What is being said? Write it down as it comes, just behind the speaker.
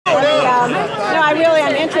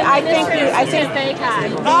I think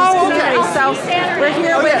Oh, okay. So we're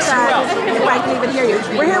here with, if I can even hear you,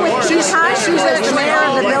 we're here with Keith Hunt. She's the mayor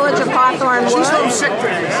of the village of Hawthorn Woods.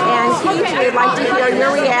 And Keith, we'd like to hear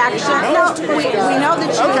your reaction. No, we know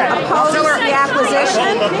that you oppose the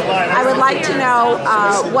acquisition. I would like to know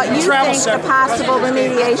what you think the possible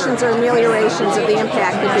remediations or ameliorations of the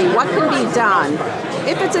impact would be. What can be done?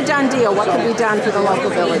 If it's a done deal, what can be done for the local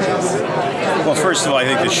villages? Well, first of all, I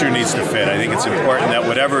think the shoe needs to fit. I think it's important that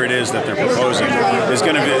whatever it is that they're proposing is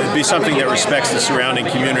going to be something that respects the surrounding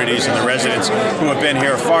communities and the residents who have been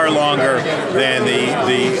here far longer than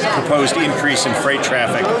the proposed increase in freight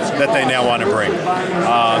traffic that they now want to bring.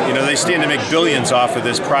 You know, they stand to make billions off of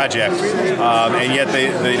this project, and yet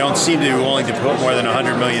they don't seem to be willing to put more than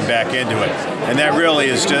 $100 million back into it. And that really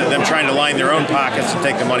is just them trying to line their own pockets and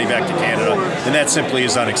take the money back to Canada. And that simply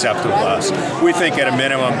is unacceptable to us. We think at a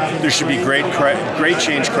minimum there should be great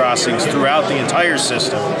change crossings throughout the entire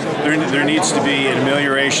system. There needs to be an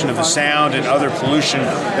amelioration of the sound and other pollution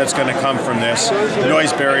that's going to come from this,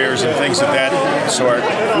 noise barriers and things of that sort.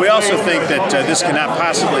 We also think that this cannot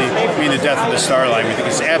possibly mean the death of the Star Line. We think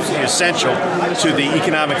it's absolutely essential to the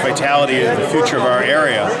economic vitality of the future of our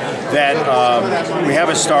area that we have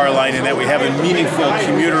a Star Line and that we have a meaningful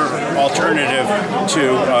commuter alternative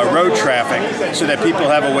to road traffic so that people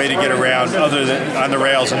have a way to get around other than on the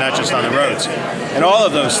rails and not just on the roads. And all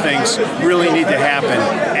of those things really need to happen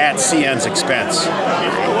at CN's expense.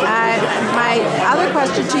 My other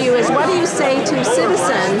question to you is, what do you say to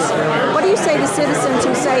citizens? What do you say to citizens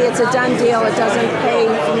who say it's a done deal, it doesn't pay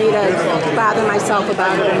for me to bother myself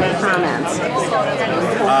about it and make comments?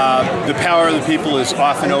 The power of the people is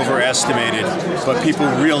often overestimated, but people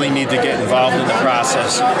really need to get involved in the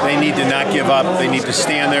process. They need to not give up. They need to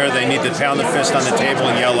stand there. They need to pound the fist on the table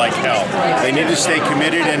and yell like hell. They need to stay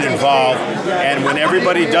committed and involved, and when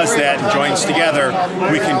everybody does that and joins together,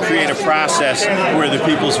 we can create a process where the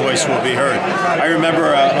people's voice will be heard. I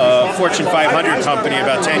remember a Fortune 500 company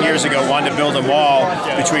about 10 years ago wanted to build a mall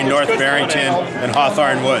between North Barrington and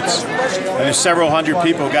Hawthorn Woods. And there's several hundred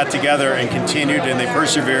people got together and continued, and they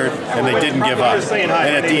persevered, and they didn't give up. And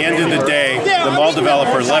at the end of the day, the mall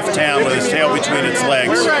developer left town with his tail between its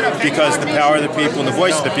legs because the power of the people and the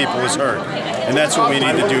voice of the people was heard. And that's what we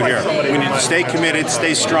need to do here. We need to stay committed,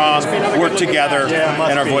 stay strong, work together,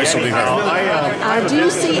 and our voice will be heard. Do you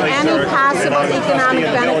see any possible economic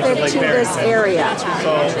benefit to this area?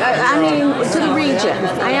 I mean, to the region.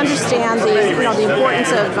 I understand the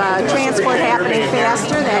importance of transport happening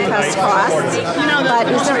faster, that costs costs. But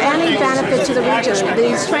is there any benefit to the region?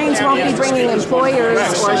 These trains won't be bringing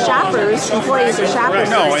employees or shoppers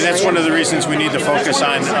No, and that's one of the reasons we need to focus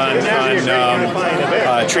on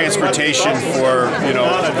transportation for,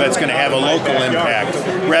 that's going to have a local impact,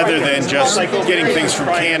 rather than just getting things from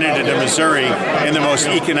Canada to Missouri in the most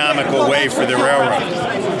economical way for the railroad.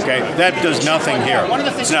 Okay, that does nothing here.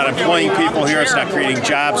 It's not employing people here. It's not creating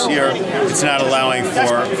jobs here. It's not allowing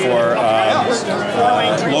for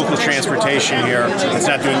local transportation here. It's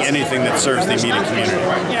not doing anything that serves the immediate community.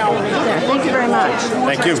 Thank you very much.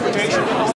 Thank you.